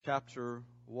chapter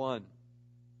 1.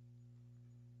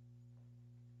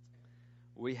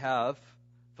 We have,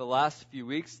 for the last few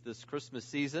weeks, this Christmas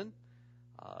season,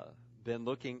 been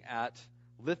looking at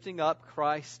lifting up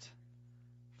Christ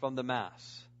from the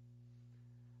Mass.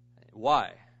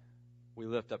 Why we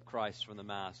lift up Christ from the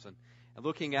Mass. And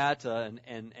looking at an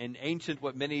ancient,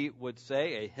 what many would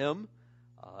say, a hymn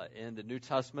in the New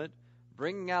Testament,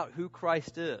 bringing out who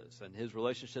Christ is and his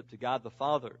relationship to God the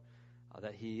Father,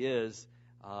 that he is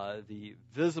the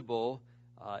visible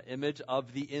image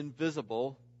of the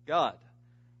invisible God,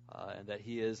 and that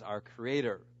he is our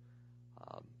Creator.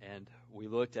 And we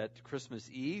looked at Christmas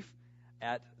Eve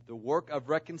at the work of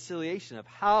reconciliation, of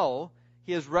how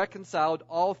he has reconciled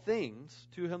all things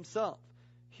to himself.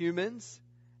 Humans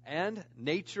and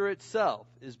nature itself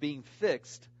is being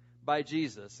fixed by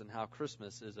Jesus, and how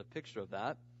Christmas is a picture of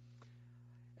that.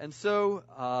 And so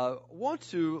I want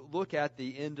to look at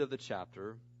the end of the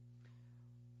chapter,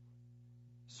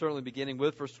 certainly beginning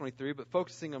with verse 23, but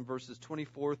focusing on verses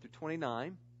 24 through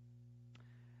 29,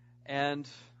 and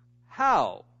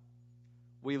how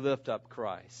we lift up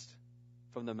Christ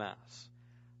from the Mass.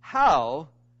 How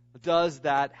does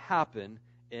that happen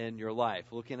in your life?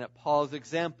 Looking at Paul's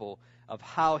example of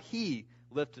how he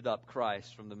lifted up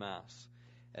Christ from the Mass.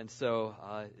 And so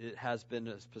it has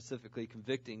been specifically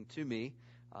convicting to me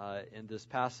in this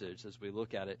passage as we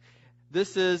look at it.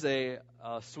 This is a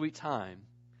sweet time.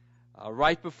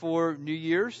 Right before New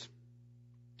Year's,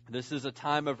 this is a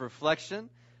time of reflection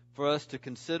for us to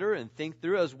consider and think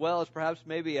through, as well as perhaps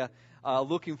maybe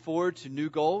looking forward to new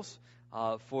goals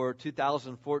for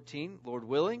 2014, Lord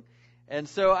willing. And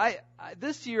so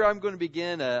this year I'm going to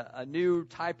begin a new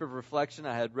type of reflection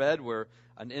I had read, where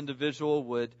an individual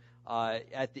would,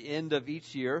 at the end of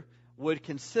each year, would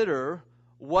consider,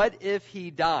 what if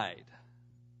he died?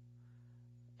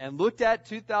 And looked at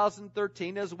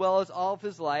 2013 as well as all of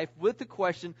his life with the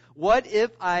question, what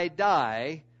if I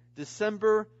die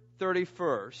December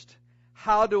 31st?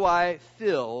 How do I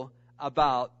feel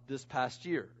about this past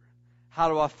year? How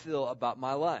do I feel about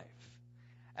my life?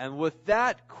 And with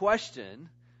that question,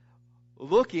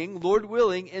 looking, Lord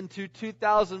willing, into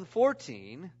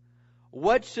 2014,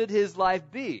 what should his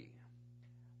life be?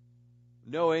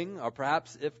 Knowing, or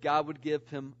perhaps if God would give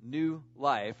him new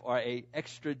life or an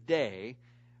extra day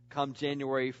come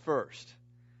January 1st.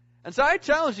 And so I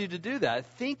challenge you to do that.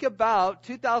 Think about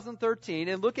 2013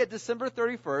 and look at December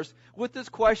 31st with this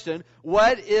question,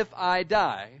 what if I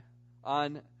die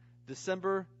on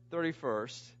December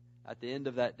 31st at the end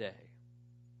of that day?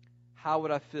 How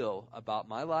would I feel about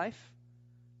my life?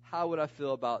 How would I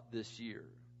feel about this year?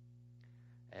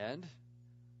 And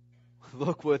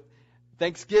look with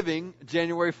Thanksgiving,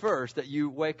 January 1st, that you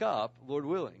wake up, Lord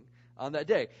willing, on that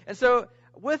day. And so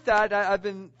with that, I've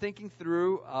been thinking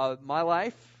through my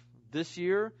life this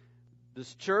year,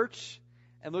 this church,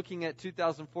 and looking at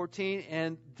 2014.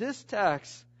 And this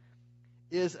text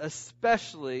is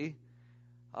especially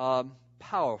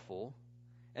powerful,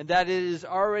 and that it is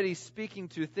already speaking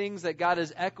to things that God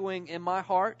is echoing in my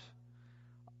heart.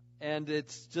 And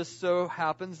it just so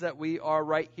happens that we are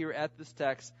right here at this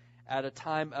text at a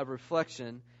time of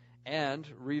reflection and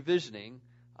revisioning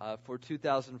for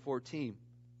 2014.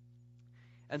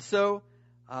 And so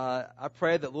I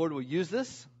pray that Lord will use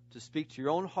this to speak to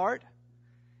your own heart,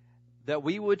 that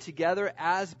we would together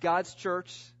as God's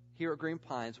church here at Green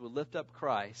Pines would lift up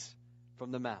Christ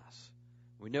from the Mass.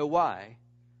 We know why,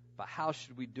 but how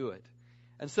should we do it?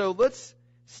 And so let's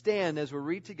stand as we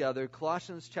read together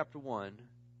Colossians chapter 1,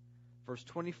 verse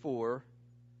 24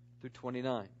 through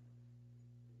 29.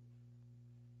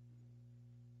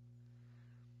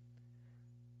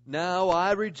 Now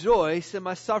I rejoice in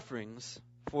my sufferings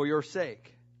for your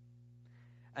sake.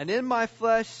 And in my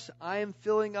flesh I am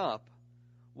filling up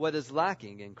what is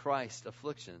lacking in Christ's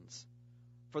afflictions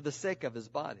for the sake of his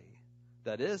body,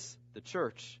 that is, the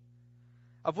church,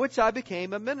 of which I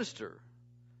became a minister,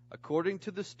 according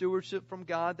to the stewardship from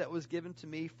God that was given to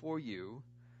me for you,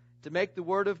 to make the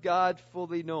word of God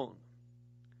fully known.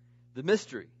 The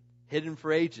mystery, hidden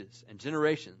for ages and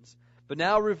generations, but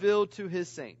now revealed to his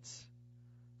saints.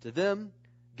 To them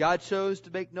God chose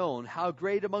to make known how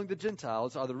great among the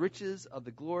Gentiles are the riches of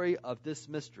the glory of this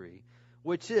mystery,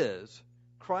 which is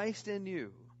Christ in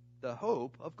you, the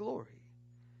hope of glory.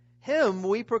 Him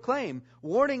we proclaim,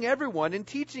 warning everyone and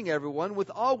teaching everyone with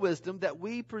all wisdom, that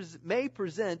we may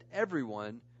present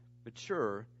everyone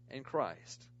mature in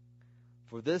Christ.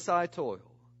 For this I toil,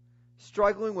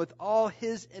 struggling with all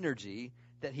his energy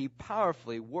that he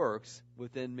powerfully works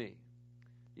within me.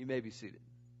 You may be seated.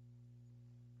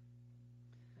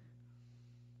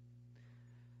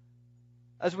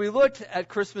 As we looked at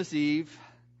Christmas Eve,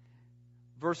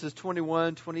 verses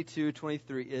 21, 22,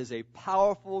 23 is a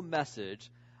powerful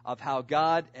message of how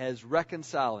God is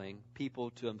reconciling people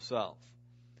to himself.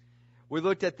 We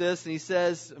looked at this, and he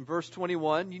says in verse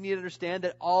 21, you need to understand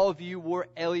that all of you were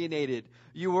alienated.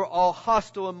 You were all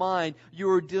hostile in mind. You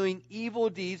were doing evil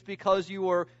deeds because you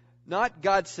were not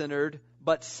God-centered,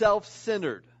 but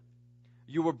self-centered.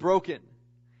 You were broken.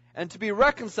 And to be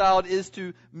reconciled is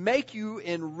to make you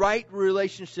in right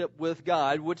relationship with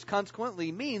God, which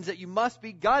consequently means that you must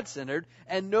be God-centered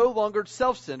and no longer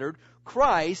self-centered.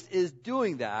 Christ is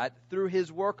doing that through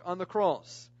his work on the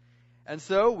cross. And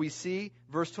so we see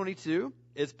verse 22,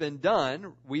 it's been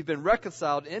done. We've been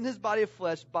reconciled in his body of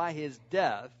flesh by his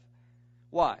death.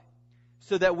 Why?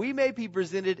 So that we may be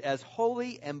presented as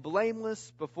holy and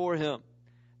blameless before him.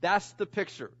 That's the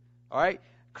picture. All right?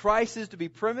 Christ is to be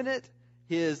preeminent.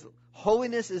 His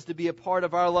holiness is to be a part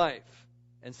of our life.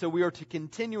 And so we are to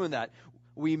continue in that.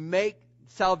 We make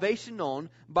salvation known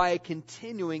by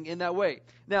continuing in that way.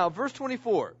 Now, verse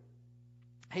 24,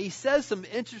 he says some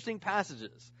interesting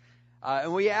passages.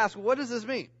 And we ask, what does this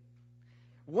mean?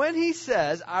 When he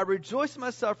says, I rejoice in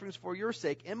my sufferings for your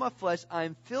sake, in my flesh, I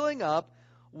am filling up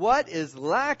what is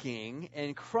lacking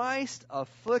in Christ's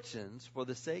afflictions for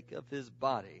the sake of his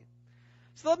body.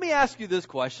 So let me ask you this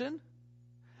question.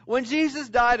 When Jesus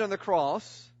died on the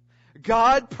cross,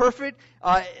 God, perfect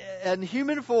in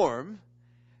human form,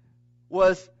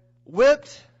 was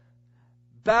whipped,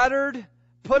 battered,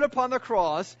 put upon the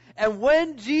cross, and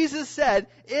when Jesus said,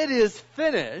 it is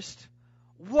finished,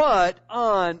 what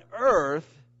on earth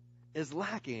is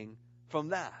lacking from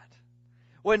that?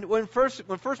 When 1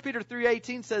 Peter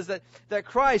 3:18 says that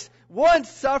Christ once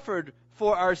suffered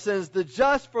for our sins, the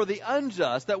just for the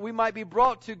unjust, that we might be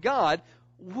brought to God,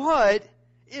 what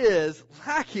is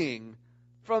lacking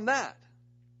from that?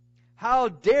 How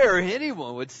dare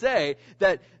anyone would say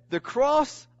that the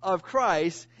cross of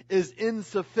Christ is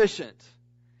insufficient,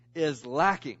 is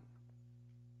lacking?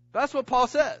 That's what Paul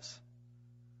says.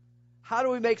 How do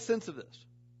we make sense of this?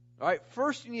 All right,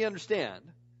 first you need to understand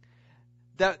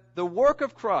that the work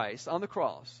of Christ on the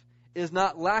cross is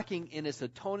not lacking in its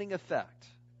atoning effect.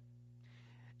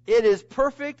 It is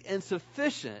perfect and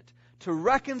sufficient to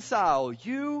reconcile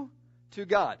you to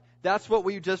God. That's what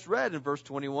we just read in verse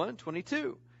 21 and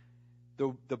 22.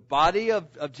 The body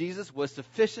of Jesus was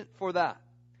sufficient for that.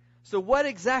 So what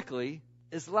exactly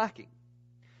is lacking?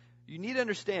 You need to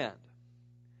understand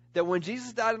that when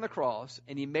Jesus died on the cross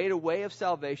and he made a way of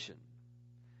salvation,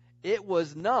 it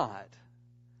was not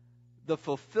the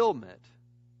fulfillment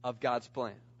of God's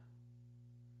plan.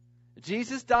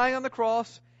 Jesus dying on the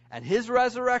cross and his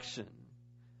resurrection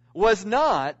was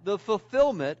not the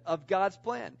fulfillment of God's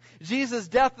plan. Jesus'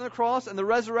 death on the cross and the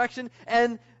resurrection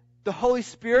and the Holy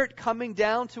Spirit coming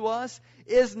down to us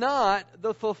is not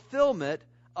the fulfillment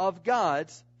of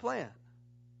God's plan.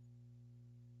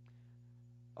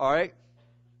 All right?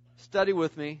 Study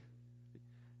with me.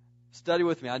 Study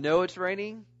with me. I know it's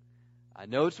raining. I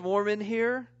know it's warm in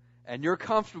here. And you're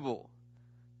comfortable.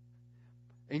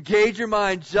 Engage your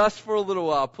mind just for a little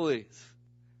while, please.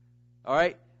 All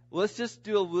right? Let's just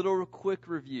do a little quick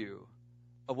review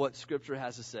of what Scripture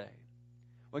has to say.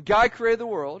 When God created the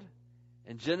world,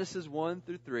 in Genesis 1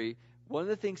 through 3, one of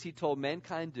the things he told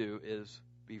mankind to do is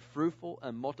be fruitful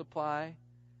and multiply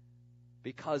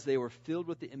because they were filled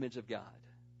with the image of God.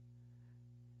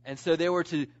 And so they were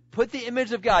to put the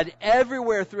image of God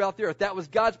everywhere throughout the earth. That was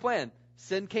God's plan.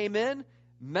 Sin came in,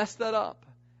 messed that up.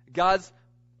 God's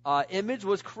image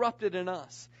was corrupted in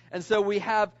us. And so we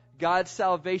have God's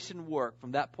salvation work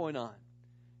from that point on.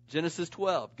 Genesis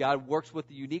 12, God works with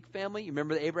the unique family. You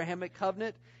remember the Abrahamic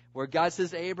covenant where God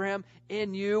says to Abraham,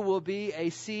 in you will be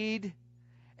a seed,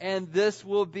 and this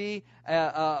will be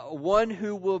one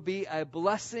who will be a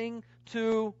blessing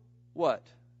to what?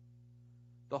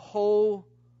 The whole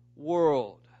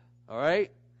world. All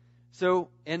right? So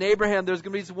in Abraham, there's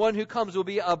going to be one who comes who will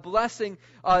be a blessing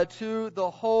to the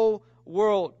whole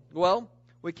world. Well,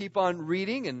 we keep on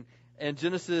reading, and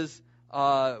Genesis,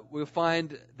 we'll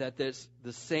find that there's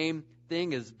the same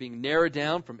thing is being narrowed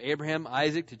down from Abraham,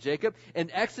 Isaac to Jacob.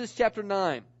 In Exodus chapter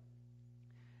 9,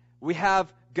 we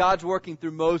have God's working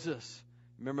through Moses.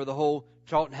 Remember the whole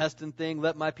Charlton Heston thing,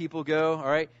 let my people go, all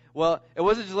right? Well, it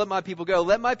wasn't just let my people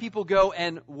go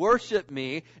and worship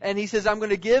me. And he says, I'm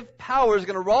going to give powers,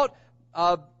 going to wrought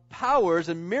powers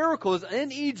and miracles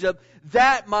in Egypt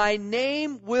that my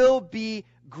name will be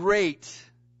great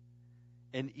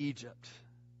in Egypt.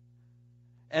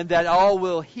 And that all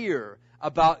will hear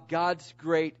about God's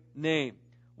great name.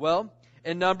 Well,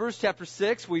 In Numbers chapter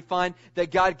 6, we find that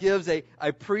God gives a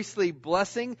priestly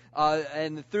blessing,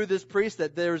 and through this priest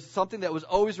that there's something that was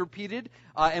always repeated,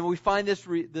 and we find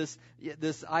this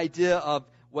idea of,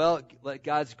 well, let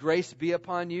God's grace be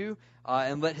upon you,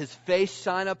 and let His face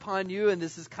shine upon you, and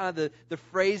this is kind of the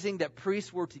phrasing that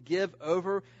priests were to give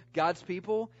over God's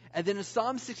people. And then in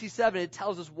Psalm 67, it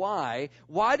tells us why.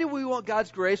 Why do we want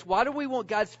God's grace? Why do we want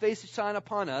God's face to shine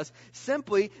upon us?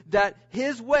 Simply that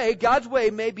His way, God's way,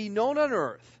 may be known on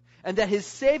earth, and that His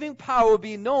saving power will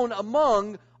be known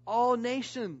among all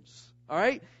nations. All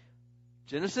right?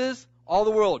 Genesis, all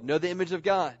the world know the image of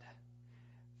God.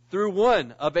 Through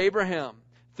one of Abraham,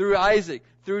 through Isaac,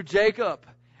 through Jacob,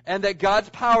 and that God's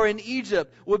power in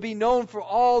Egypt would be known for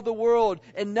all the world.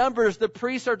 In Numbers, the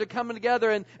priests are to come together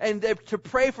and to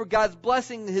pray for God's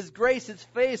blessing, His grace, His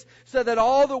face, so that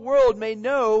all the world may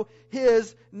know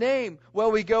His name.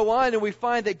 Well, we go on and we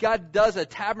find that God does a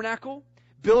tabernacle,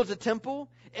 builds a temple.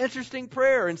 Interesting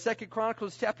prayer in 2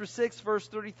 Chronicles chapter 6, verse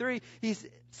 33.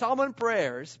 Solomon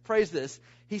prays this.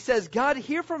 He says, God,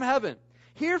 hear from heaven,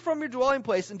 hear from your dwelling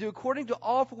place, and do according to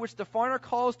all for which the foreigner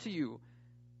calls to you,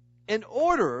 in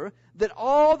order that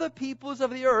all the peoples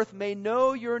of the earth may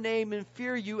know your name and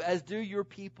fear you as do your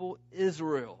people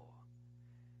Israel.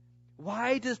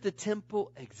 Why does the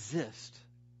temple exist?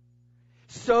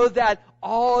 So that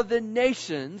all the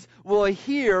nations will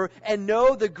hear and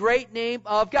know the great name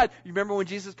of God. You remember when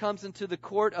Jesus comes into the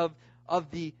court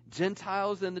of the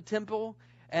Gentiles in the temple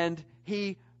and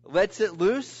He lets it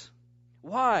loose?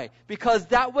 Why? Because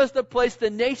that was the place the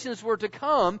nations were to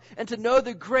come and to know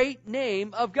the great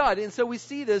name of God. And so we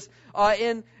see this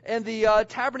in the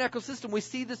tabernacle system. We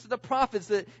see this in the prophets,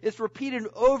 that it's repeated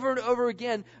over and over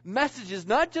again. Messages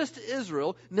not just to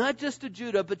Israel, not just to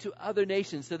Judah, but to other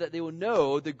nations, so that they will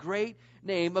know the great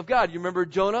name of God. You remember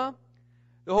Jonah?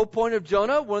 The whole point of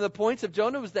Jonah, one of the points of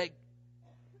Jonah was that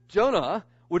Jonah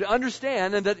would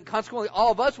understand, and that consequently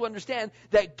all of us would understand,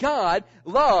 that God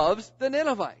loves the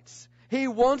Ninevites. He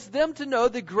wants them to know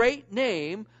the great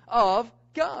name of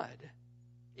God.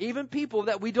 Even people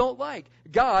that we don't like.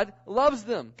 God loves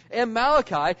them. And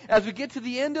Malachi, as we get to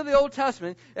the end of the Old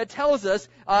Testament, it tells us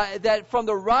that from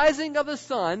the rising of the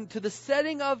sun to the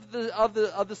setting of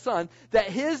the sun, that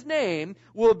His name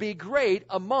will be great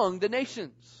among the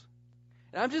nations.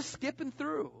 And I'm just skipping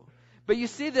through. But you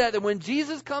see that when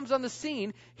Jesus comes on the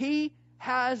scene, He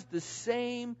has the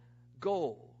same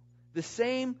goal, the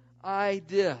same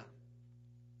idea.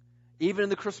 Even in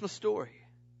the Christmas story,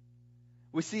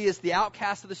 we see it's the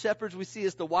outcast of the shepherds. We see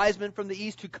it's the wise men from the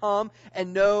east who come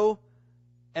and know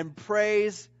and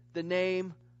praise the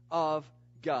name of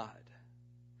God.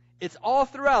 It's all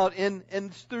throughout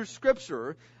and through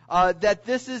Scripture that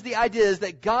this is the idea, is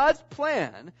that God's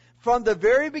plan from the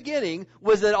very beginning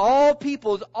was that all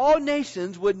peoples, all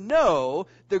nations would know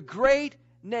the great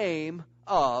name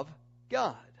of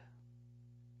God.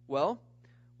 Well,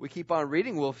 we keep on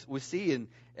reading. We'll see in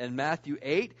Matthew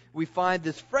 8, we find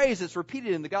this phrase that's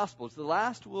repeated in the Gospels. The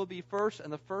last will be first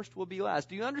and the first will be last.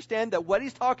 Do you understand that what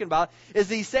He's talking about is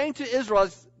He's saying to Israel,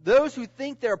 those who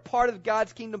think they're part of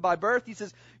God's kingdom by birth, He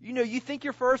says, you think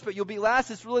you're first, but you'll be last.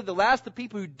 It's really the last. The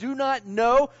people who do not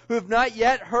know, who have not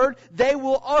yet heard, they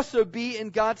will also be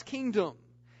in God's kingdom.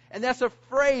 And that's a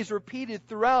phrase repeated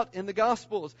throughout in the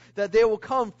Gospels, that they will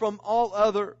come from all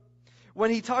other. When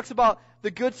He talks about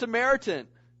the Good Samaritan,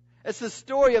 it's the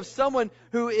story of someone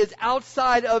who is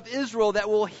outside of Israel that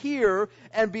will hear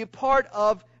and be part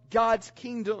of God's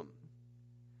kingdom.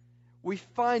 We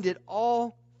find it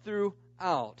all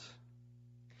throughout.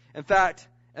 In fact,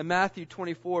 in Matthew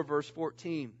 24, verse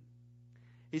 14,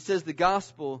 He says the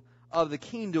gospel of the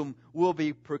kingdom will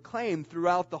be proclaimed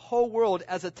throughout the whole world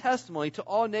as a testimony to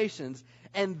all nations,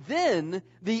 and then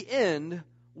the end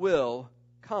will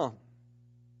come.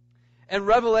 And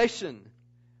Revelation,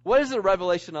 what is it a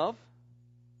revelation of?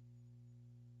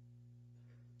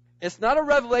 It's not a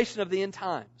revelation of the end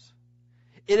times.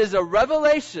 It is a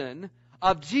revelation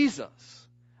of Jesus,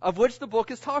 of which the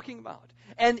book is talking about.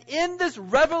 And in this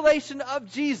revelation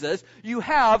of Jesus, you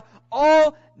have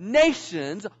all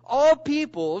nations, all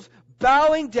peoples,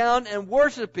 bowing down and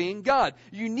worshiping God.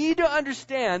 You need to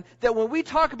understand that when we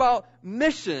talk about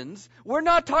missions, we're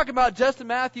not talking about just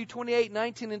Matthew 28,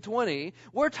 19, and 20.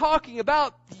 We're talking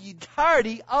about the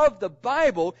entirety of the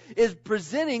Bible is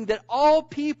presenting that all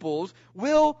peoples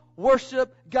will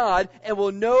worship God and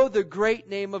will know the great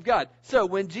name of God. So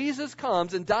when Jesus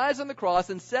comes and dies on the cross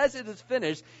and says it is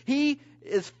finished, He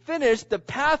is finished the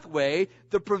pathway,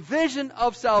 the provision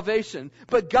of salvation.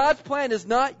 But God's plan is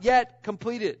not yet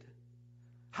completed.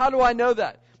 How do I know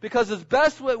that? Because as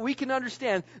best what we can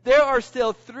understand, there are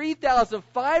still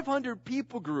 3,500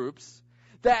 people groups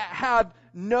that have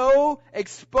no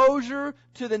exposure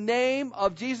to the name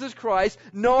of Jesus Christ,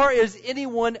 nor is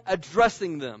anyone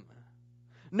addressing them,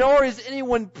 nor is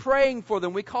anyone praying for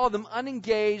them. We call them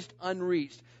unengaged,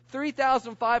 unreached.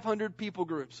 3,500 people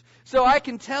groups. So I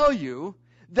can tell you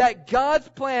that God's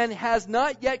plan has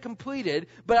not yet completed,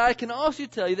 but I can also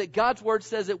tell you that God's Word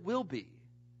says it will be.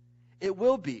 It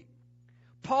will be.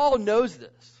 Paul knows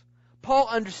this. Paul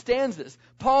understands this.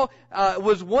 Paul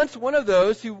was once one of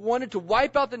those who wanted to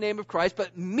wipe out the name of Christ,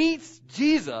 but meets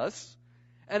Jesus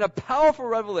and a powerful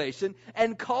revelation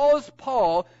and calls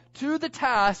Paul to the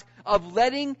task of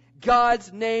letting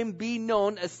God's name be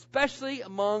known, especially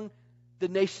among the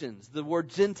nations. The word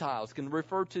Gentiles can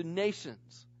refer to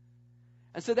nations.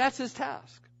 And so that's his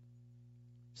task.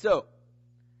 So,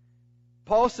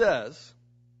 Paul says,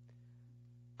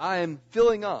 I am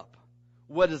filling up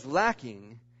what is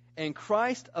lacking in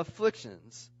Christ's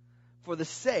afflictions for the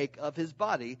sake of his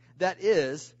body, that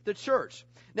is the church.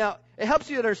 Now, it helps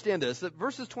you understand this, that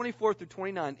verses 24 through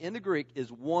 29 in the Greek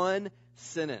is one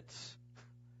sentence.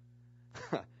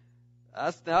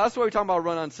 That's what we're talking about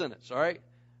run-on sentence, all right?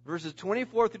 Verses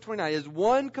 24 through 29 is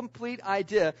one complete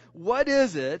idea. What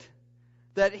is it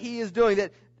that he is doing?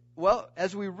 That, well,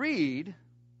 as we read,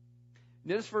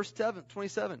 notice verse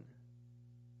 27.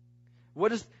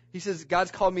 He says,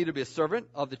 God's called me to be a servant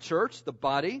of the church, the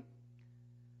body.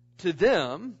 To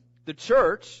them, the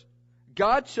church,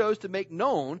 God chose to make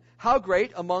known how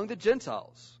great among the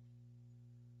Gentiles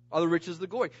are the riches of the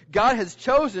glory. God has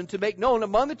chosen to make known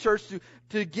among the church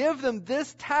to give them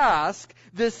this task,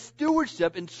 this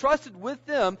stewardship entrusted with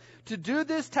them to do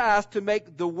this task to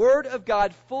make the word of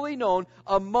God fully known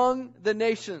among the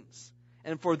nations.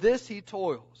 And for this he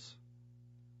toils.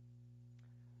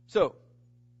 So,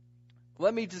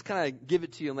 let me just kind of give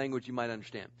it to you in language you might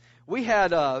understand. We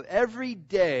had every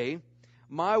day,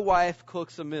 my wife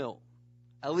cooks a meal,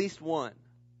 at least one,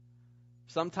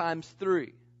 sometimes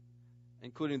three,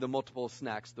 including the multiple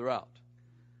snacks throughout.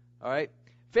 All right?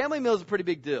 Family meal is a pretty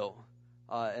big deal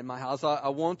in my house. I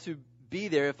want to be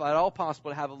there, if at all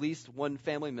possible, to have at least one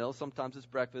family meal. Sometimes it's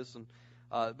breakfast,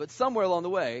 but somewhere along the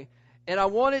way. And I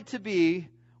want it to be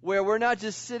where we're not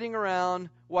just sitting around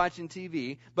watching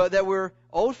TV, but that we're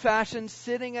old-fashioned,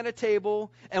 sitting at a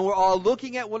table, and we're all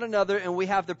looking at one another, and we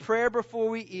have the prayer before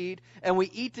we eat, and we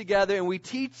eat together, and we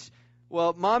teach,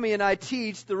 well, Mommy and I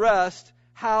teach the rest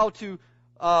how to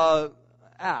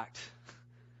act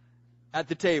at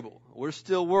the table. We're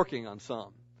still working on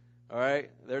some, all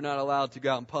right? They're not allowed to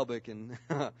go out in public, and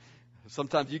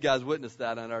sometimes you guys witness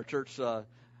that on our church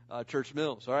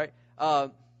meals, all right?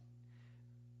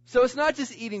 So it's not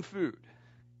just eating food.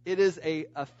 It is a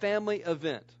family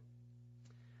event.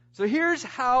 So here's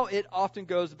how it often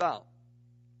goes about.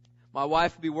 My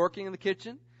wife will be working in the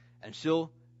kitchen, and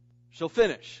she'll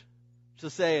finish. She'll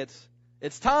say,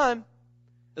 it's time.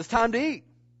 It's time to eat.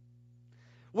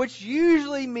 Which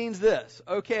usually means this.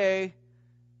 Okay,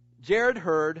 Jared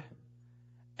heard.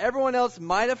 Everyone else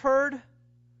might have heard,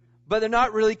 but they're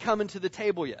not really coming to the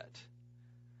table yet.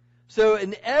 So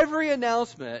in every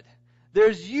announcement,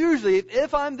 there's usually,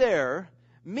 if I'm there,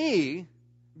 me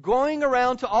going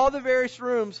around to all the various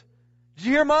rooms. Did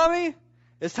you hear, Mommy?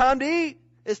 It's time to eat.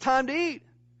 It's time to eat.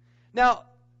 Now,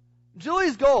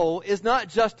 Julie's goal is not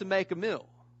just to make a meal.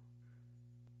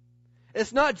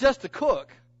 It's not just to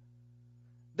cook.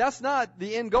 That's not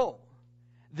the end goal.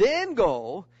 The end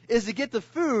goal is to get the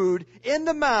food in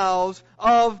the mouths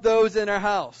of those in our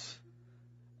house,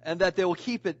 and that they will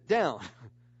keep it down.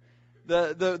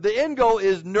 The end goal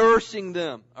is nourishing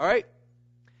them. All right?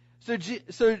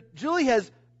 So Julie has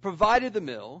provided the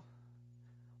meal,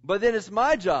 but then it's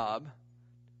my job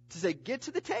to say, get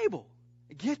to the table.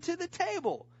 Get to the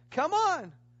table. Come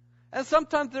on. And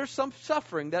sometimes there's some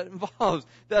suffering that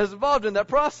is involved in that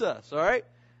process. All right?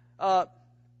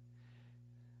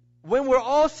 When we're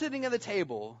all sitting at the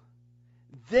table,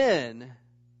 then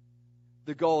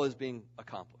the goal is being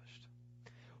accomplished.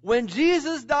 When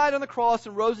Jesus died on the cross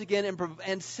and rose again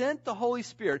and sent the Holy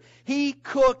Spirit, He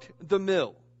cooked the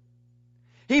meal.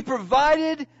 He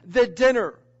provided the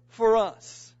dinner for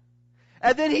us.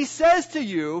 And then He says to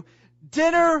you,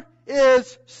 dinner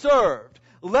is served.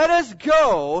 Let us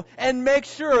go and make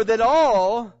sure that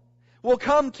all will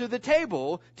come to the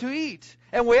table to eat.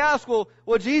 And we ask, well,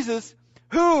 Jesus,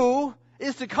 who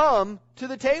is to come to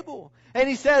the table? And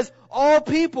He says, all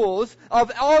peoples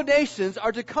of all nations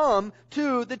are to come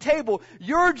to the table.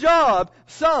 Your job,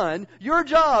 son, your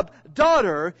job,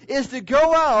 daughter, is to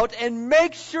go out and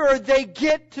make sure they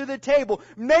get to the table.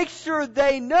 Make sure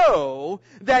they know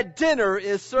that dinner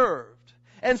is served.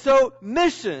 And so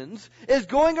missions is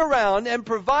going around and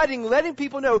providing, letting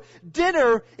people know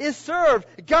dinner is served.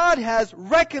 God has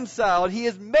reconciled. He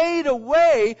has made a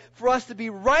way for us to be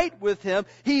right with Him.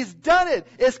 He's done it.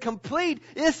 It's complete.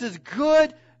 This is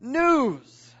good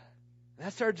news.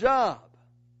 That's our job.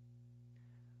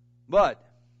 But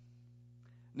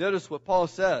notice what Paul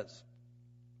says.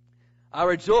 I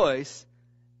rejoice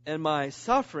in my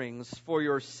sufferings for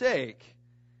your sake.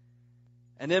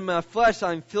 And in my flesh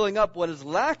I'm filling up what is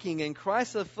lacking in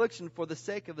Christ's affliction for the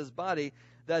sake of His body,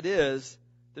 that is,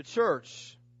 the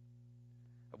church,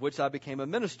 of which I became a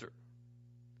minister,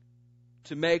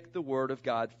 to make the word of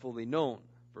God fully known.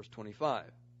 Verse 25.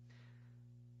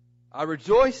 I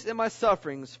rejoice in my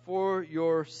sufferings for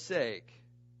your sake,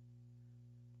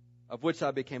 of which I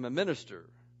became a minister,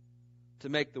 to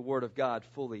make the word of God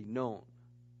fully known.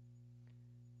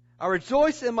 I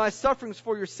rejoice in my sufferings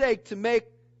for your sake, to make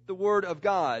the word of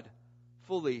God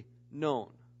fully known.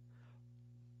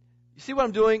 You see what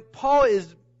I'm doing? Paul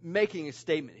is making a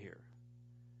statement here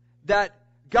that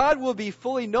God will be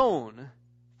fully known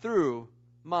through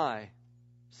my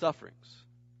sufferings.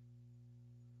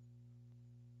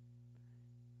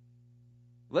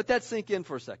 Let that sink in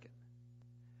for a second.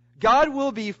 God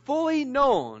will be fully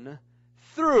known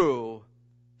through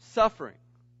suffering.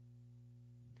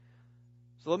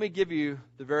 So let me give you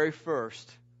the very first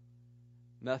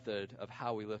method of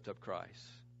how we lift up Christ.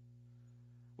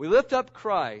 We lift up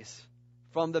Christ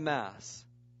from the Mass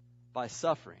by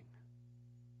suffering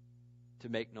to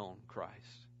make known Christ.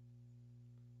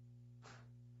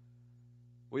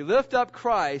 We lift up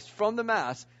Christ from the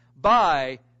Mass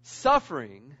by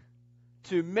suffering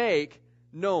to make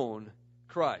known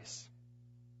Christ.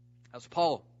 That's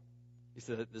Paul. He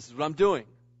said, this is what I'm doing.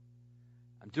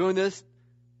 I'm doing this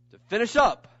to finish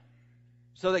up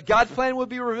so that God's plan will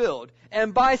be revealed.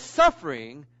 And by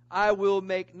suffering, I will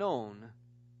make known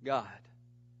God,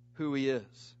 who He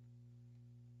is.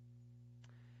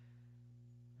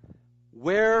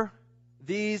 Where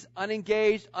these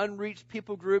unengaged, unreached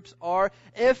people groups are,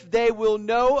 if they will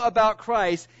know about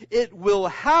Christ, it will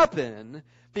happen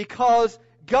because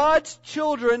God's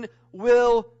children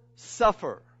will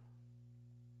suffer.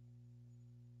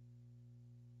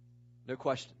 No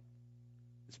question.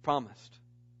 It's promised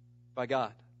by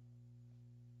God.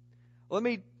 Let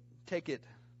me take it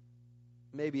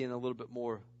maybe in a little bit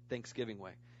more Thanksgiving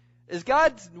way. Is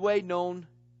God's way known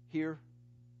here?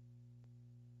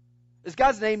 Is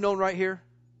God's name known right here?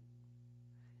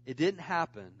 It didn't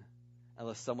happen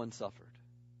unless someone suffered.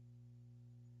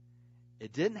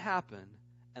 It didn't happen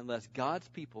unless God's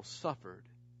people suffered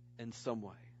in some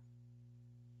way.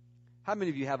 How many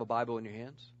of you have a Bible in your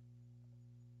hands?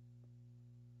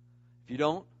 If you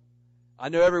don't, I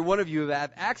know every one of you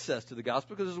have access to the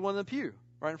gospel because there's one in the pew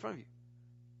right in front of you.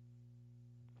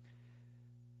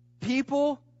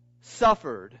 People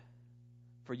suffered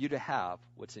for you to have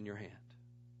what's in your hand,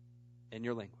 in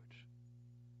your language.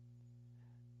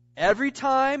 Every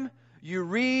time you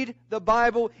read the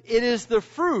Bible, it is the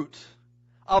fruit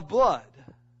of blood,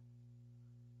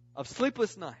 of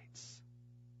sleepless nights,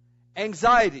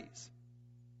 anxieties,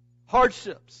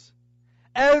 hardships.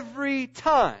 Every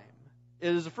time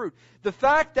it is a fruit. The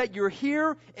fact that you're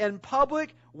here in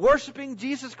public worshiping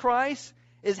Jesus Christ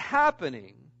is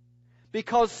happening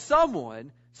because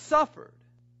someone suffered.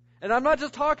 And I'm not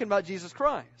just talking about Jesus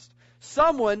Christ.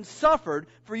 Someone suffered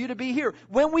for you to be here.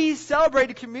 When we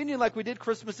celebrated communion like we did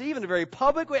Christmas Eve in a very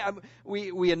public way,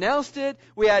 we announced it,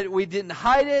 we didn't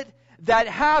hide it. That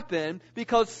happened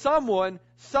because someone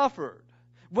suffered.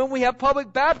 When we have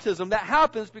public baptism, that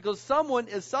happens because someone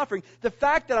is suffering. The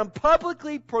fact that I'm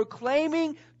publicly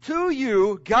proclaiming to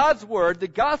you God's Word, the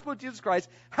gospel of Jesus Christ,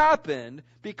 happened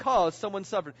because someone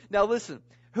suffered. Now listen,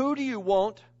 who do you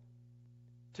want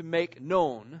to make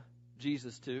known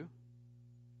Jesus to?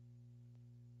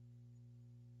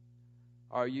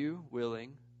 Are you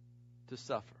willing to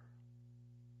suffer?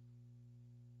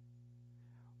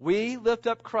 We lift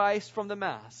up Christ from the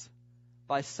Mass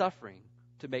by suffering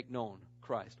to make known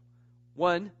Christ.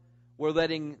 One, we're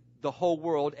letting the whole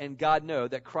world and God know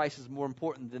that Christ is more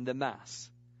important than the Mass.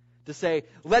 To say,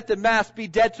 let the Mass be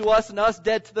dead to us and us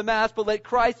dead to the Mass, but let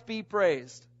Christ be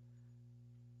praised.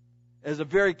 It is a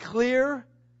very clear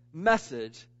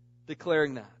message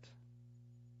declaring that.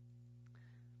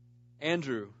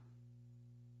 Andrew,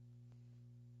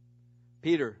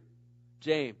 Peter,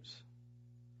 James,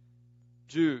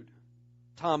 Jude,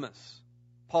 Thomas,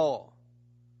 Paul.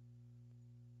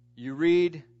 You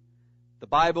read the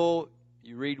Bible,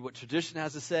 you read what tradition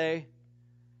has to say,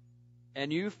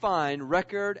 and you find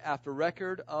record after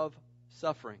record of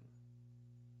suffering.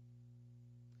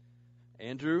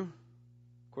 Andrew,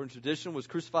 according to tradition, was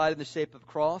crucified in the shape of a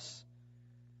cross.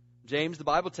 James, the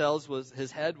Bible tells,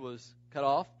 his head was cut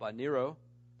off by Nero.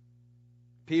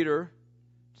 Peter,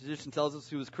 tradition tells us,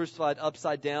 he was crucified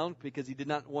upside down because he did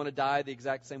not want to die the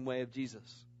exact same way of Jesus.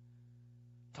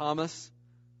 Thomas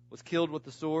was killed with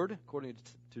the sword, according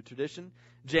to tradition.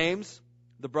 James,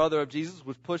 the brother of Jesus,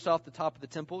 was pushed off the top of the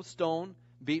temple, stoned,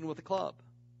 beaten with a club.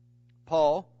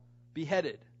 Paul,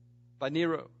 beheaded by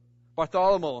Nero.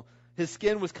 Bartholomew, his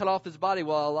skin was cut off his body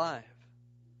while alive.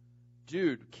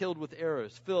 Jude, killed with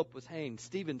arrows. Philip was hanged.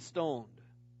 Stephen, stoned.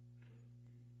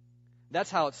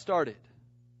 That's how it started.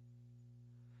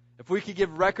 If we could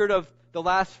give record of the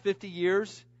last 50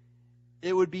 years,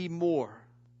 it would be more.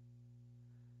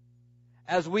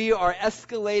 As we are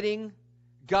escalating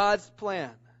God's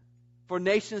plan for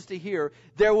nations to hear,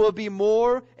 there will be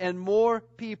more and more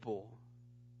people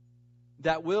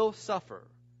that will suffer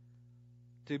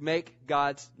to make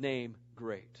God's name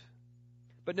great.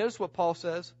 But notice what Paul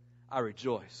says, I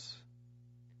rejoice.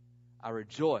 I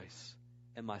rejoice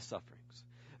in my sufferings.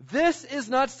 This is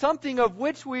not something of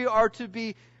which we are to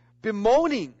be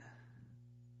bemoaning.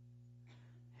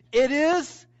 It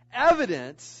is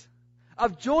evidence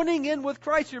of joining in with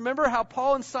Christ. You remember how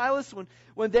Paul and Silas,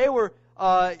 when they were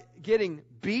getting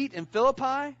beat in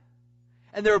Philippi,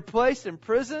 and they were placed in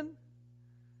prison,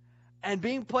 and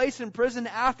being placed in prison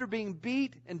after being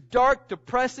beat in dark,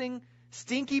 depressing,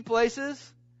 stinky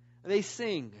places, they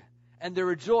sing and they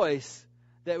rejoice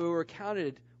that we were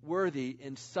counted worthy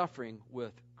in suffering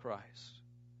with Christ.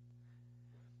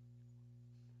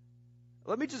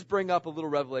 Let me just bring up a little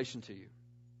revelation to you.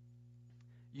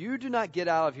 You do not get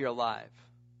out of here alive.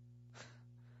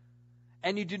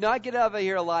 And you do not get out of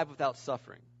here alive without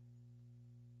suffering.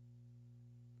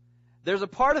 There's a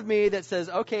part of me that says,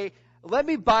 okay, let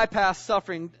me bypass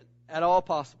suffering at all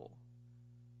possible.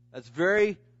 That's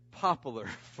very popular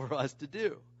for us to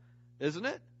do, isn't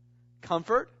it?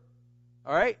 Comfort,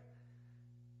 all right?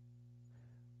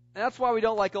 And that's why we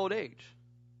don't like old age.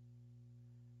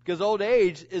 Because old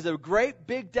age is a great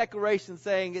big declaration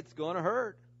saying it's going to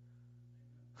hurt.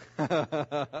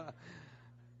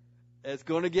 It's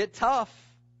going to get tough.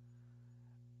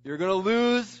 You're going to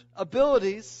lose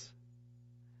abilities.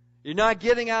 You're not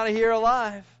getting out of here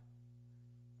alive.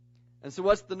 And so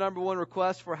what's the number one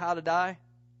request for how to die?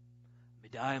 Let me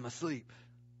die in my sleep.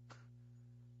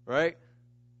 Right?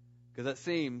 Because that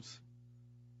seems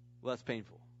less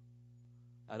painful.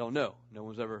 I don't know. No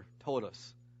one's ever told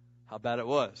us how bad it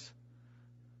was.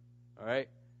 All right?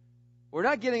 We're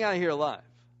not getting out of here alive.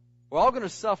 We're all going to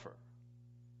suffer.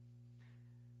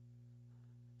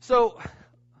 So,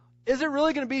 is it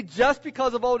really going to be just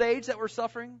because of old age that we're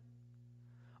suffering?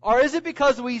 Or is it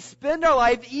because we spend our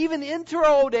life even into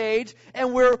our old age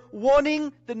and we're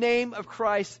wanting the name of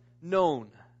Christ known?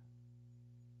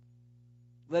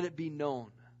 Let it be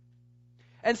known.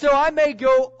 And so I may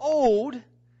go old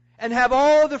and have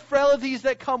all the frailties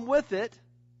that come with it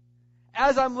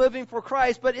as I'm living for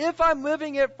Christ. But if I'm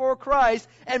living it for Christ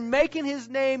and making His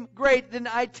name great, then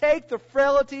I take the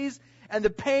frailties and the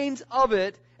pains of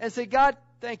it and say, God,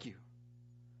 thank you.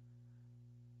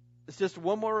 It's just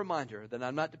one more reminder that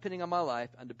I'm not depending on my life,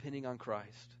 I'm depending on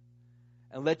Christ.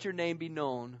 And let your name be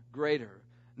known greater.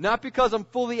 Not because I'm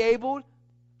fully able,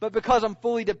 but because I'm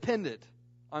fully dependent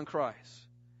on Christ.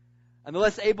 And the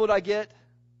less able I get,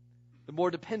 the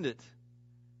more dependent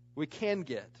we can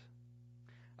get.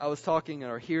 I was talking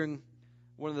or hearing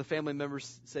one of the family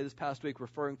members say this past week,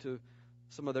 referring to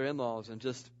some of their in-laws, and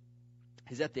just,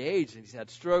 he's at the age, and he's had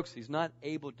strokes, he's not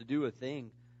able to do a thing.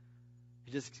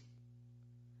 He just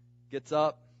gets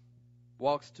up,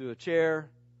 walks to a chair,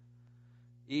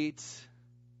 eats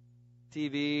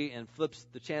TV, and flips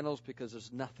the channels because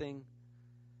there's nothing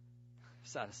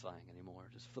satisfying anymore,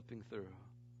 just flipping through.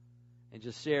 And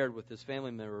just shared with his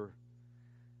family member,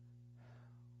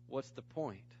 what's the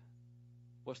point?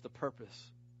 What's the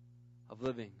purpose of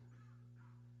living?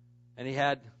 And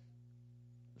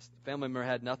this family member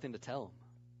had nothing to tell him.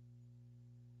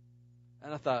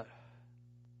 And I thought,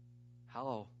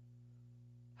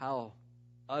 how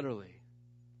utterly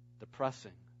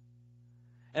depressing.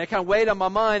 And it kind of weighed on my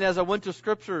mind as I went to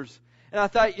scriptures. And I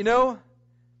thought,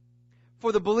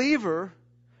 for the believer,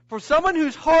 for someone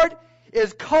whose heart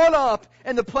is caught up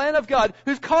in the plan of God,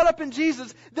 who's caught up in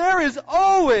Jesus, there is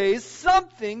always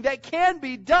something that can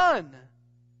be done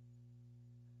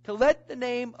to let the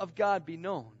name of God be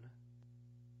known.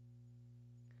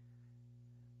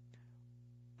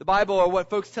 The Bible, or what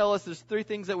folks tell us, there's 3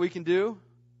 things that we can do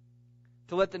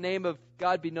to let the name of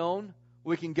God be known.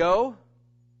 We can go,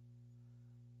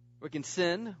 we can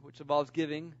sin, which involves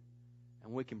giving,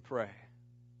 and we can pray.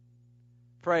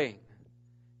 Praying,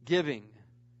 giving,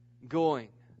 going,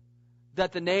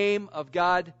 that the name of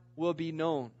God will be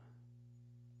known.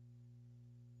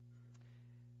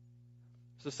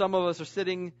 So some of us are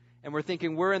sitting and we're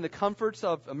thinking we're in the comforts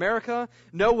of America.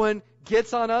 No one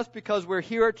gets on us because we're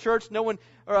here at church. No one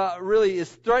really is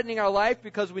threatening our life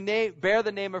because we bear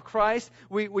the name of Christ.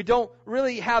 We don't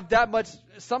really have that much,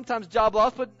 sometimes job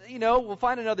loss, but, we'll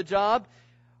find another job.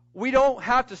 We don't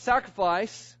have to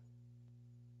sacrifice.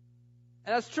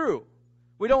 And that's true.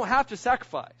 We don't have to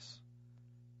sacrifice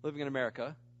living in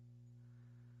America.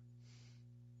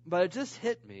 But it just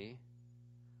hit me.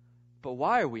 But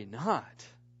why are we not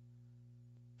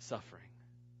suffering?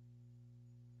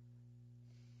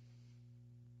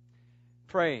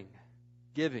 Praying,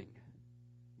 giving,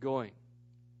 going.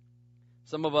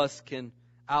 Some of us can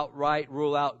outright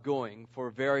rule out going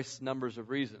for various numbers of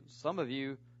reasons. Some of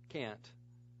you can't.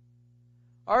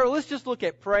 All right, let's just look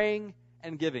at praying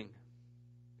and giving.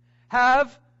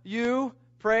 Have you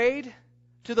prayed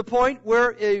to the point where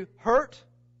it hurt?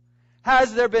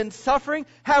 Has there been suffering?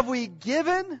 Have we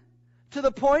given to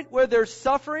the point where there's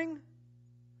suffering?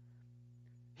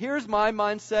 Here's my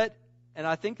mindset, and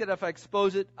I think that if I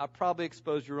expose it, I'll probably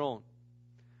expose your own.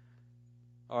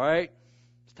 All right,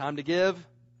 it's time to give.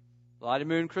 Light of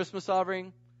Moon Christmas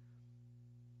offering,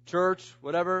 church,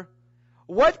 whatever.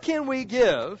 What can we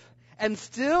give and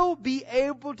still be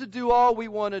able to do all we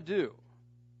want to do?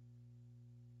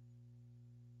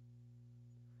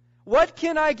 What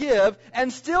can I give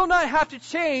and still not have to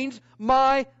change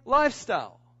my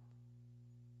lifestyle?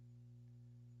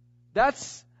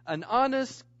 That's an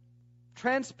honest,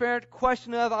 transparent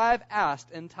question that I've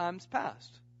asked in times past.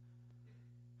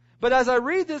 But as I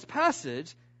read this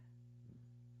passage,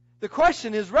 the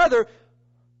question is rather,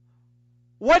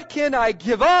 what can I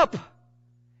give up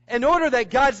in order that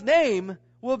God's name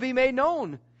will be made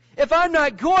known? If I'm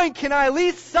not going, can I at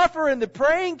least suffer in the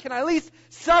praying? Can I at least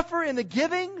suffer in the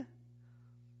giving?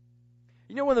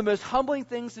 One of the most humbling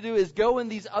things to do is go in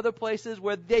these other places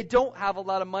where they don't have a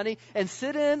lot of money and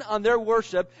sit in on their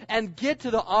worship and get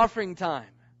to the offering time.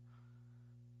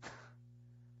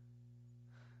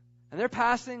 And they're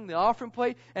passing the offering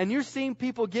plate, and you're seeing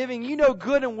people giving,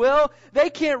 good and well. They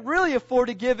can't really afford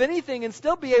to give anything and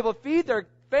still be able to feed their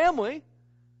family.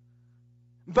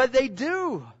 But they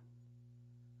do.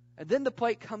 And then the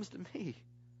plate comes to me.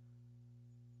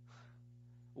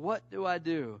 What do I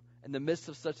do in the midst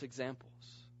of such examples?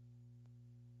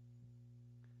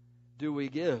 Do we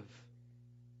give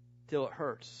till it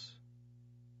hurts?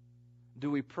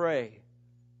 Do we pray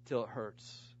till it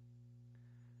hurts?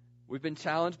 We've been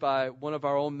challenged by one of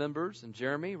our own members, and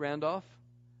Jeremy Randolph,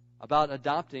 about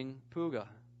adopting Puga.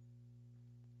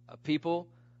 A people,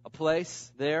 a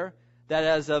place there that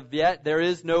as of yet there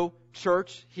is no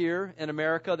church here in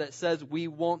America that says we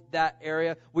want that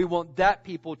area, we want that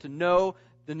people to know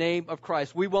the name of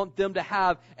Christ. We want them to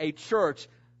have a church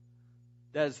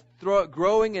that is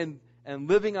growing and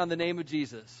living on the name of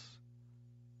Jesus,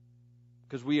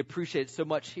 because we appreciate it so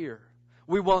much here.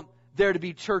 We want there to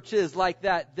be churches like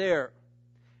that there.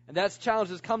 And that's challenge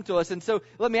that's come to us. And so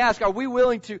let me ask, are we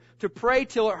willing to pray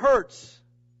till it hurts?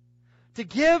 To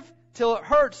give till it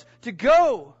hurts? To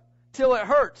go till it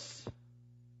hurts?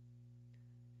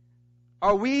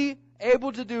 Are we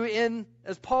able to do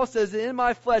as Paul says, in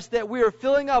my flesh, that we are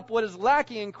filling up what is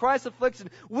lacking in Christ's affliction?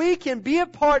 We can be a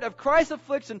part of Christ's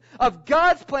affliction, of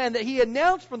God's plan that He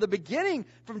announced from the beginning,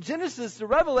 from Genesis to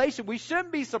Revelation. We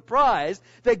shouldn't be surprised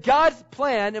that God's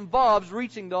plan involves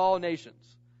reaching to all nations.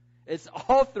 It's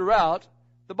all throughout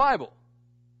the Bible.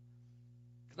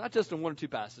 It's not just in one or two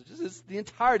passages. It's the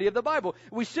entirety of the Bible.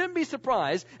 We shouldn't be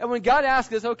surprised. And when God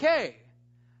asks us, okay,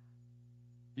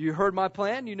 you heard my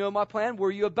plan, you know my plan, were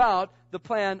you about the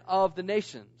plan of the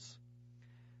nations?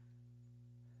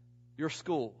 Your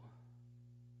school,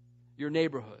 your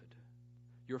neighborhood,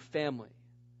 your family.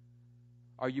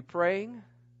 Are you praying?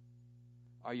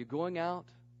 Are you going out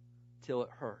till it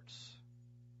hurts?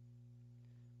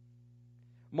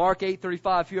 Mark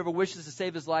 8:35, whoever wishes to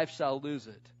save his life shall lose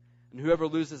it, and whoever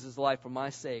loses his life for my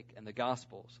sake and the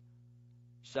gospel's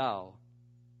shall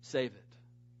save it.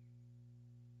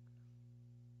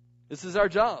 This is our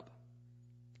job.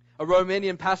 A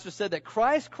Romanian pastor said that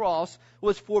Christ's cross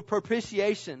was for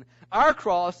propitiation. Our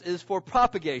cross is for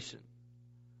propagation.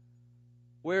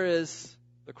 Where is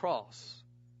the cross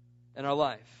in our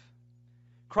life?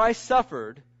 Christ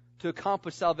suffered to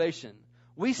accomplish salvation.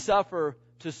 We suffer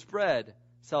to spread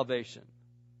salvation.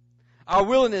 Our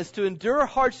willingness to endure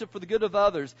hardship for the good of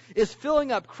others is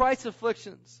filling up Christ's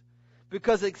afflictions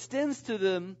because it extends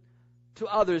to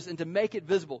others and to make it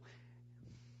visible.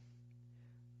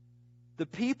 The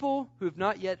people who have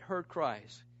not yet heard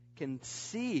Christ can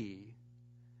see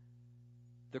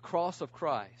the cross of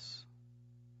Christ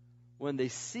when they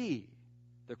see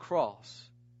the cross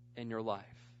in your life?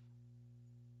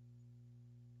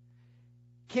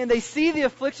 Can they see the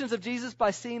afflictions of Jesus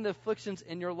by seeing the afflictions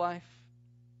in your life?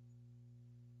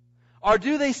 Or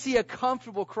do they see a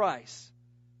comfortable Christ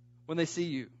when they see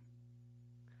you?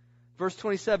 Verse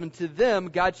 27, to them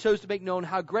God chose to make known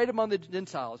how great among the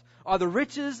Gentiles are the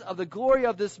riches of the glory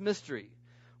of this mystery,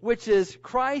 which is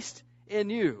Christ in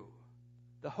you,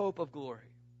 the hope of glory.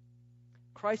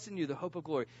 Christ in you, the hope of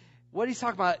glory. What he's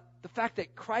talking about, the fact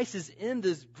that Christ is in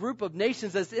this group of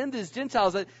nations, that's in these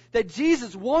Gentiles, that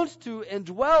Jesus wants to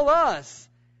indwell us.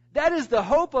 That is the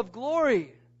hope of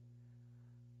glory.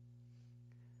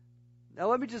 Now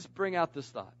let me just bring out this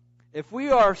thought. If we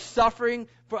are suffering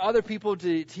for other people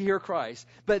to hear Christ,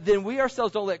 but then we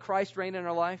ourselves don't let Christ reign in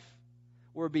our life,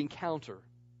 we're being counter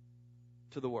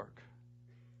to the work.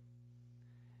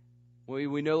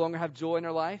 We no longer have joy in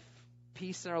our life,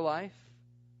 peace in our life,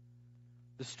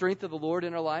 the strength of the Lord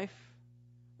in our life.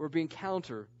 We're being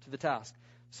counter to the task.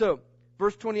 So,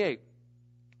 verse 28.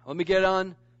 Let me get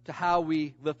on to how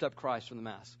we lift up Christ from the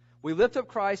mass. We lift up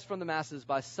Christ from the masses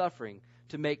by suffering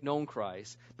to make known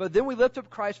Christ. But then we lift up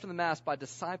Christ from the mass by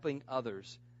discipling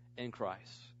others in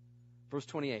Christ. Verse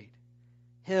 28.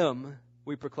 Him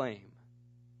we proclaim.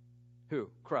 Who?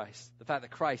 Christ. The fact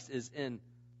that Christ is in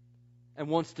and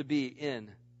wants to be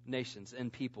in nations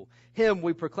and people. Him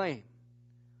we proclaim.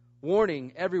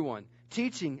 Warning everyone,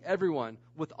 teaching everyone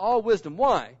with all wisdom.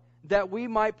 Why? That we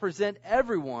might present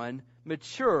everyone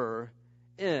mature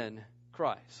in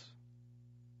Christ.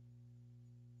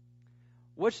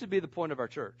 What should be the point of our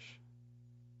church?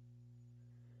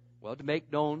 Well, to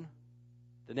make known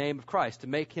the name of Christ, to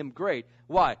make Him great.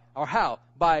 Why? Or how?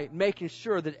 By making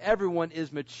sure that everyone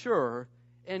is mature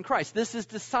in Christ. This is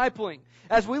discipling.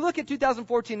 As we look at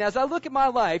 2014, as I look at my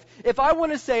life, if I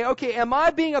want to say, okay, am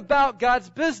I being about God's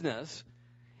business?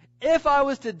 If I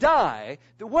was to die,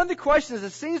 one of the questions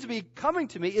that seems to be coming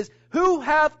to me is, who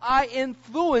have I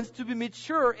influenced to be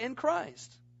mature in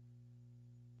Christ?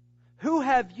 Who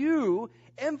have you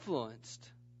influenced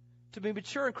to be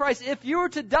mature in Christ? If you were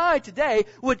to die today,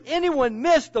 would anyone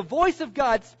miss the voice of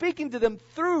God speaking to them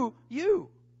through you?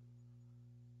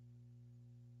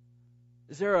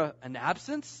 Is there an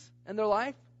absence in their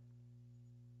life?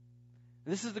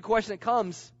 And this is the question that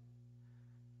comes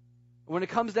when it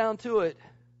comes down to it.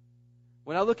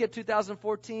 When I look at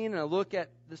 2014 and I look at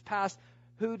this past,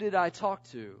 who did I talk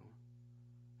to?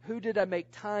 Who did I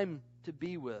make time to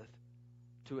be with,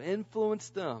 to influence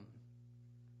them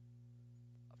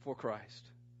for Christ?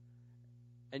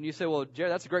 And you say, well,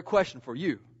 Jared, that's a great question for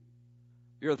you.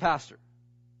 You're the pastor.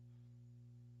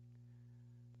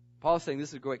 Paul is saying this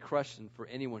is a great question for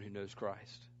anyone who knows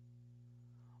Christ.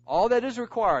 All that is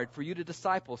required for you to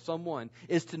disciple someone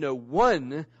is to know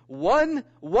one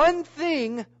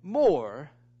thing more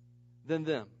than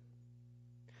them.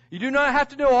 You do not have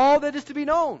to know all that is to be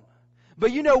known,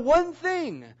 but you know one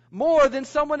thing more than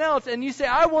someone else, and you say,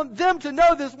 I want them to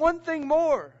know this one thing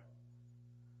more.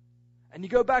 And you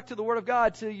go back to the Word of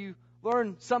God till you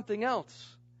learn something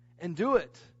else, and do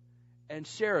it, and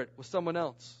share it with someone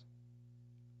else.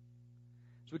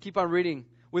 So we keep on reading.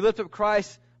 We lift up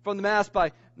Christ from the Mass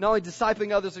by not only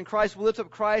discipling others in Christ, we lift up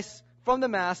Christ from the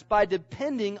Mass by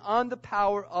depending on the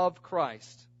power of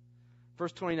Christ.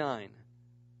 Verse 29.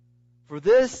 For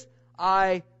this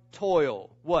I toil.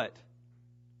 What?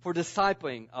 For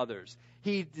discipling others.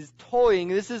 He is toiling.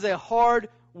 This is a hard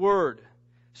word.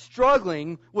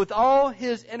 Struggling with all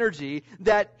his energy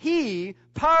that he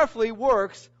powerfully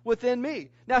works within me.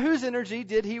 Now, whose energy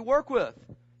did he work with?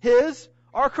 His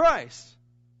or Christ?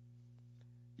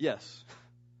 Yes.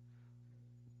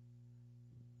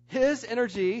 His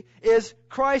energy is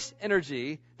Christ's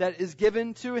energy that is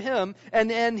given to him,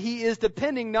 and he is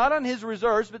depending not on his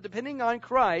reserves, but depending on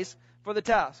Christ for the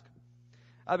task.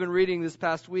 I've been reading this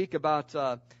past week about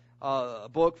a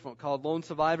book called Lone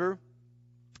Survivor,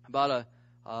 about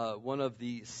one of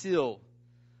the SEAL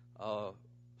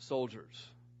soldiers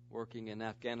working in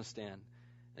Afghanistan.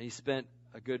 And he spent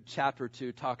a good chapter or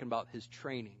two talking about his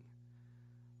training,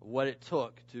 what it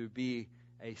took to be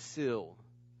a SEAL,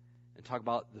 and talk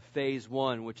about the phase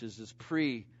 1, which is this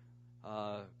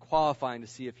qualifying to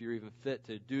see if you're even fit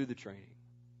to do the training.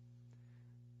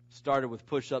 Started with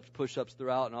push-ups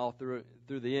throughout and all through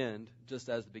the end, just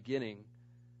as the beginning.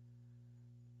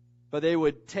 But they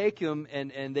would take him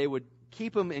and they would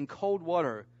keep him in cold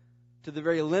water to the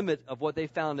very limit of what they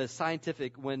found as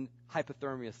scientific when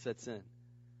hypothermia sets in.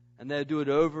 And they would do it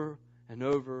over and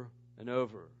over and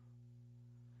over.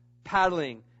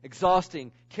 Paddling,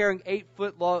 exhausting, carrying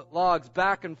 8-foot logs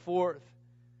back and forth,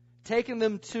 taking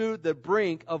them to the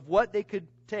brink of what they could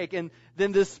take. And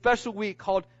then this special week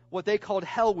called what they called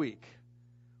Hell Week,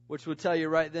 which would tell you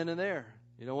right then and there,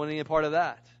 you don't want any part of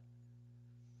that.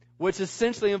 Which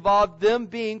essentially involved them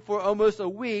being for almost a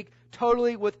week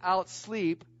totally without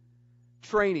sleep,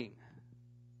 training,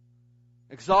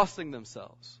 exhausting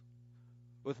themselves,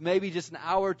 with maybe just an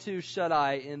hour or two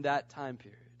shut-eye in that time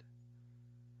period.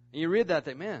 And you read that and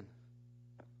think, man,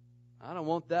 I don't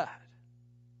want that.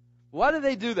 Why do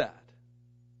they do that?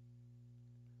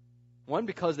 One,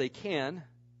 because they can.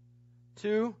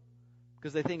 Two,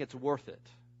 because they think it's worth it.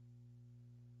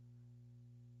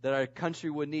 That our country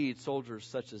would need soldiers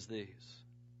such as these.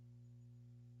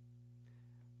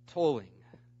 Toiling,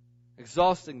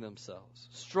 exhausting themselves,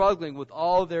 struggling with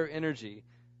all their energy.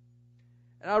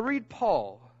 And I read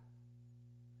Paul,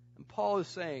 and Paul is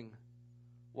saying,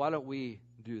 why don't we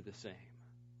do the same?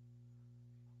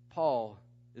 Paul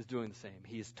is doing the same.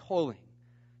 He is toiling,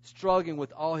 struggling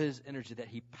with all his energy that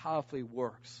he powerfully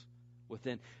works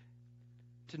within.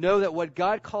 To know that what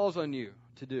God calls on you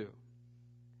to do,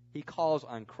 He calls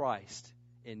on Christ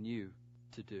in you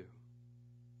to do.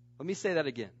 Let me say that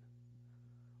again.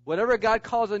 Whatever God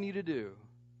calls on you to do,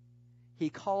 He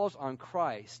calls on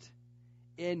Christ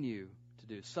in you to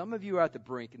do. Some of you are at the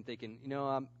brink and thinking,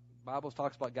 Bible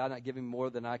talks about God not giving more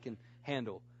than I can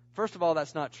handle. First of all,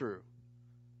 that's not true.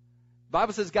 The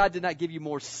Bible says God did not give you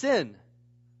more sin,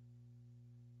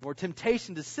 more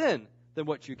temptation to sin than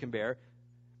what you can bear.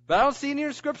 But I don't see any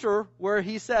in Scripture where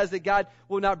He says that God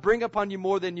will not bring upon you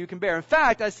more than you can bear. In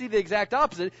fact, I see the exact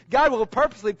opposite. God will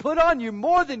purposely put on you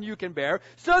more than you can bear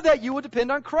so that you will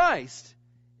depend on Christ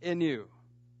in you.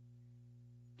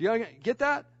 Do you get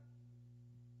that?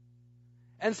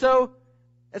 And so,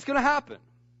 it's going to happen.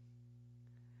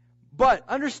 But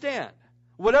understand,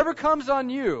 whatever comes on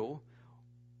you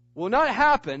will not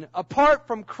happen apart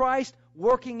from Christ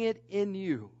working it in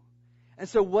you. And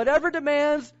so whatever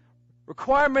demands,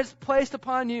 requirements placed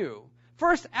upon you,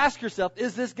 first ask yourself,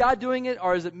 is this God doing it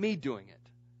or is it me doing it?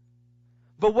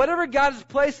 But whatever God is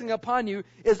placing upon you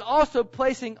is also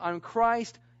placing on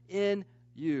Christ in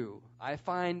you. I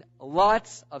find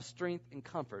lots of strength and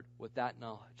comfort with that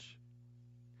knowledge.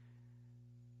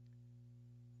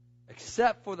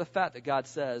 Except for the fact that God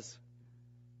says,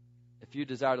 if you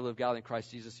desire to live godly in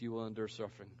Christ Jesus, you will endure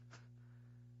suffering.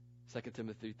 2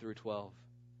 Timothy 3:12.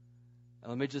 And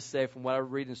let me just say, from what I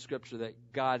read in Scripture, that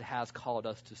God has called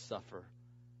us to suffer.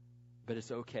 But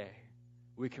it's okay.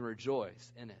 We can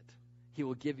rejoice in it. He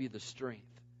will give you the strength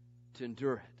to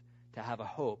endure it, to have a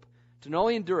hope, to not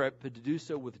only endure it, but to do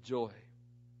so with joy.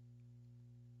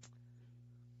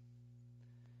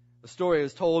 The story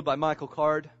is told by Michael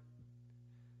Card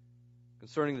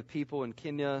concerning the people in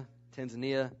Kenya,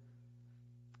 Tanzania,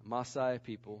 Maasai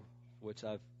people, which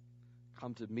I've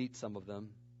come to meet some of them.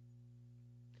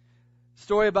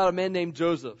 Story about a man named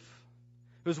Joseph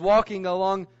who was walking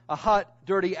along a hot,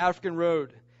 dirty African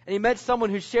road, and he met someone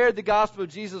who shared the gospel of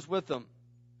Jesus with him.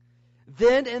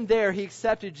 Then and there he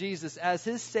accepted Jesus as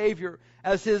his Savior,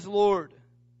 as his Lord.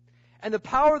 And the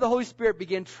power of the Holy Spirit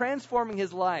began transforming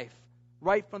his life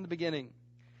right from the beginning.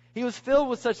 He was filled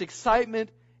with such excitement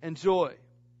and joy.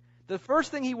 The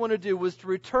first thing he wanted to do was to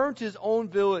return to his own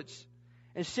village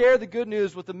and share the good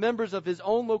news with the members of his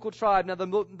own local tribe. Now, the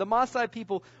Maasai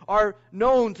people are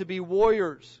known to be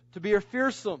warriors, to be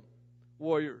fearsome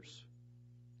warriors.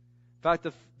 In fact,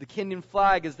 the Kenyan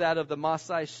flag is that of the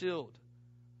Maasai shield.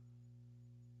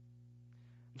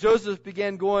 Joseph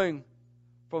began going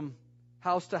from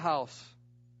house to house,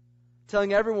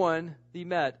 telling everyone he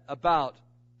met about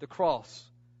the cross,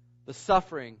 the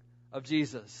suffering of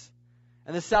Jesus,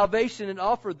 and the salvation it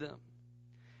offered them.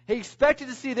 He expected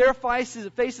to see their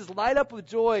faces light up with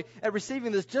joy at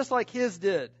receiving this, just like his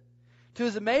did. To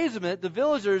his amazement, the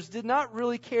villagers did not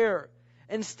really care.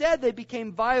 Instead, they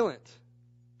became violent.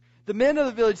 The men of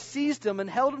the village seized him and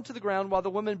held him to the ground while the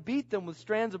women beat them with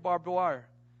strands of barbed wire.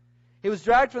 He was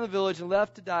dragged from the village and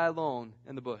left to die alone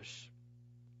in the bush.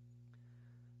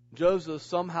 Joseph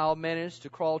somehow managed to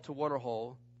crawl to a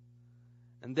waterhole,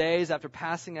 and days after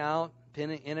passing out,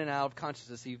 in and out of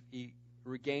consciousness, he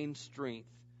regained strength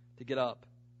to get up.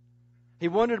 He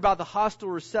wondered about the hostile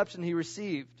reception he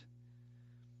received.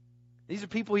 These are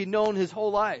people he'd known his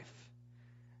whole life.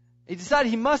 He decided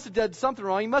he must have done something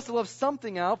wrong. He must have left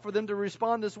something out for them to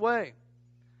respond this way.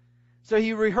 So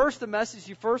he rehearsed the message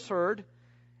he first heard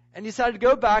and decided to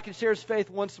go back and share his faith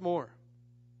once more.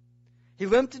 He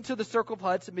limped into the circle of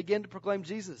huts and began to proclaim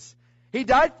Jesus. He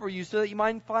died for you so that you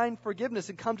might find forgiveness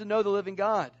and come to know the living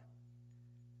God.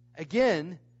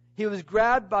 Again, he was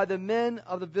grabbed by the men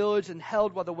of the village and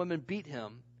held while the women beat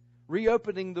him,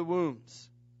 reopening the wounds.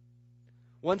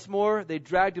 Once more, they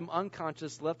dragged him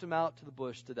unconscious, left him out to the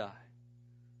bush to die.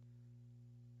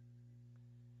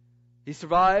 He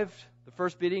survived the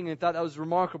first beating and thought that was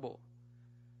remarkable.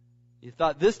 He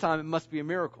thought this time it must be a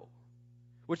miracle,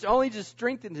 which only just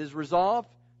strengthened his resolve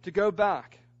to go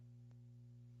back.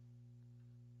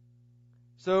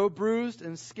 So, bruised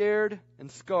and scared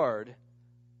and scarred,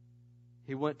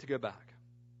 he went to go back.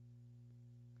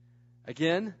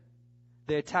 Again,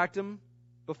 they attacked him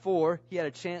before he had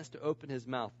a chance to open his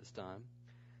mouth this time.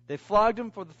 They flogged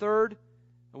him for the third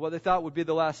and what they thought would be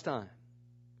the last time.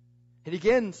 And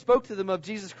again spoke to them of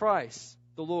Jesus Christ,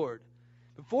 the Lord.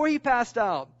 Before he passed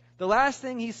out, the last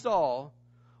thing he saw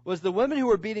was the women who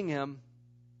were beating him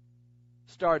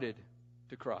started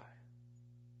to cry.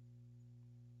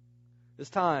 This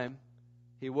time,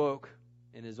 he woke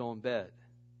in his own bed.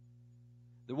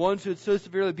 The ones who had so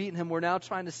severely beaten him were now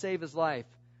trying to save his life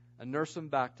and nurse him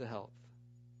back to health.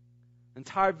 The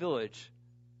entire village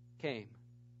came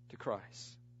to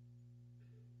Christ.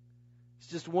 It's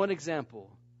just one example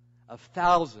of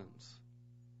thousands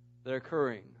that are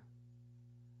occurring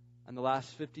in the last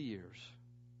 50 years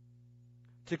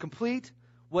to complete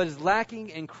what is lacking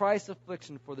in Christ's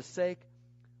affliction for the sake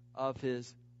of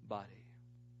his body.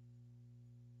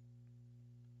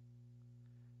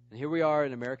 And here we are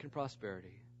in American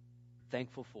prosperity,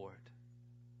 thankful for it.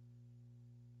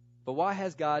 But why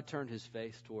has God turned his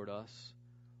face toward us?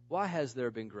 Why has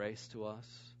there been grace to us?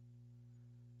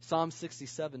 Psalm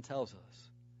 67 tells us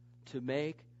to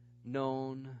make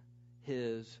known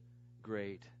his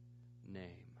great name.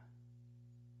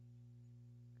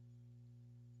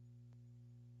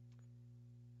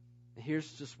 And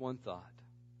here's just one thought.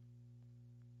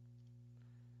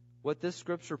 What this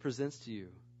scripture presents to you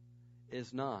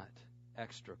is not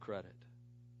extra credit.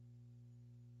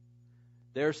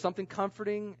 There's something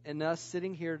comforting in us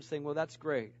sitting here and saying, well, that's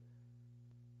great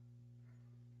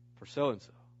for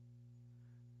so-and-so.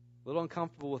 A little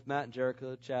uncomfortable with Matt and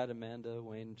Jerica, Chad, Amanda,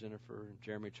 Wayne, Jennifer,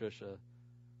 Jeremy, Tricia.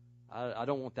 I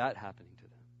don't want that happening to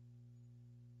them.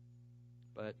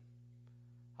 But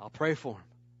I'll pray for them.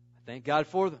 I thank God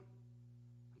for them.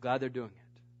 I'm glad they're doing it.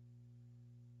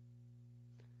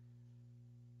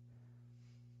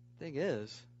 Thing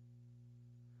is,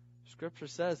 Scripture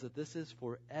says that this is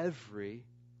for every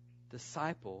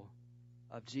disciple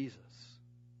of Jesus.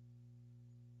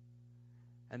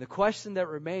 And the question that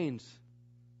remains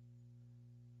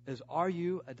is, are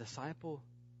you a disciple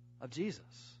of Jesus?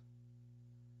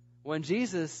 When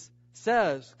Jesus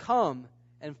says, come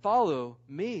and follow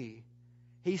me,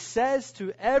 he says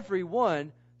to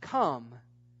everyone, come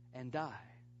and die.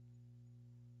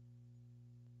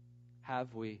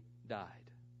 Have we died?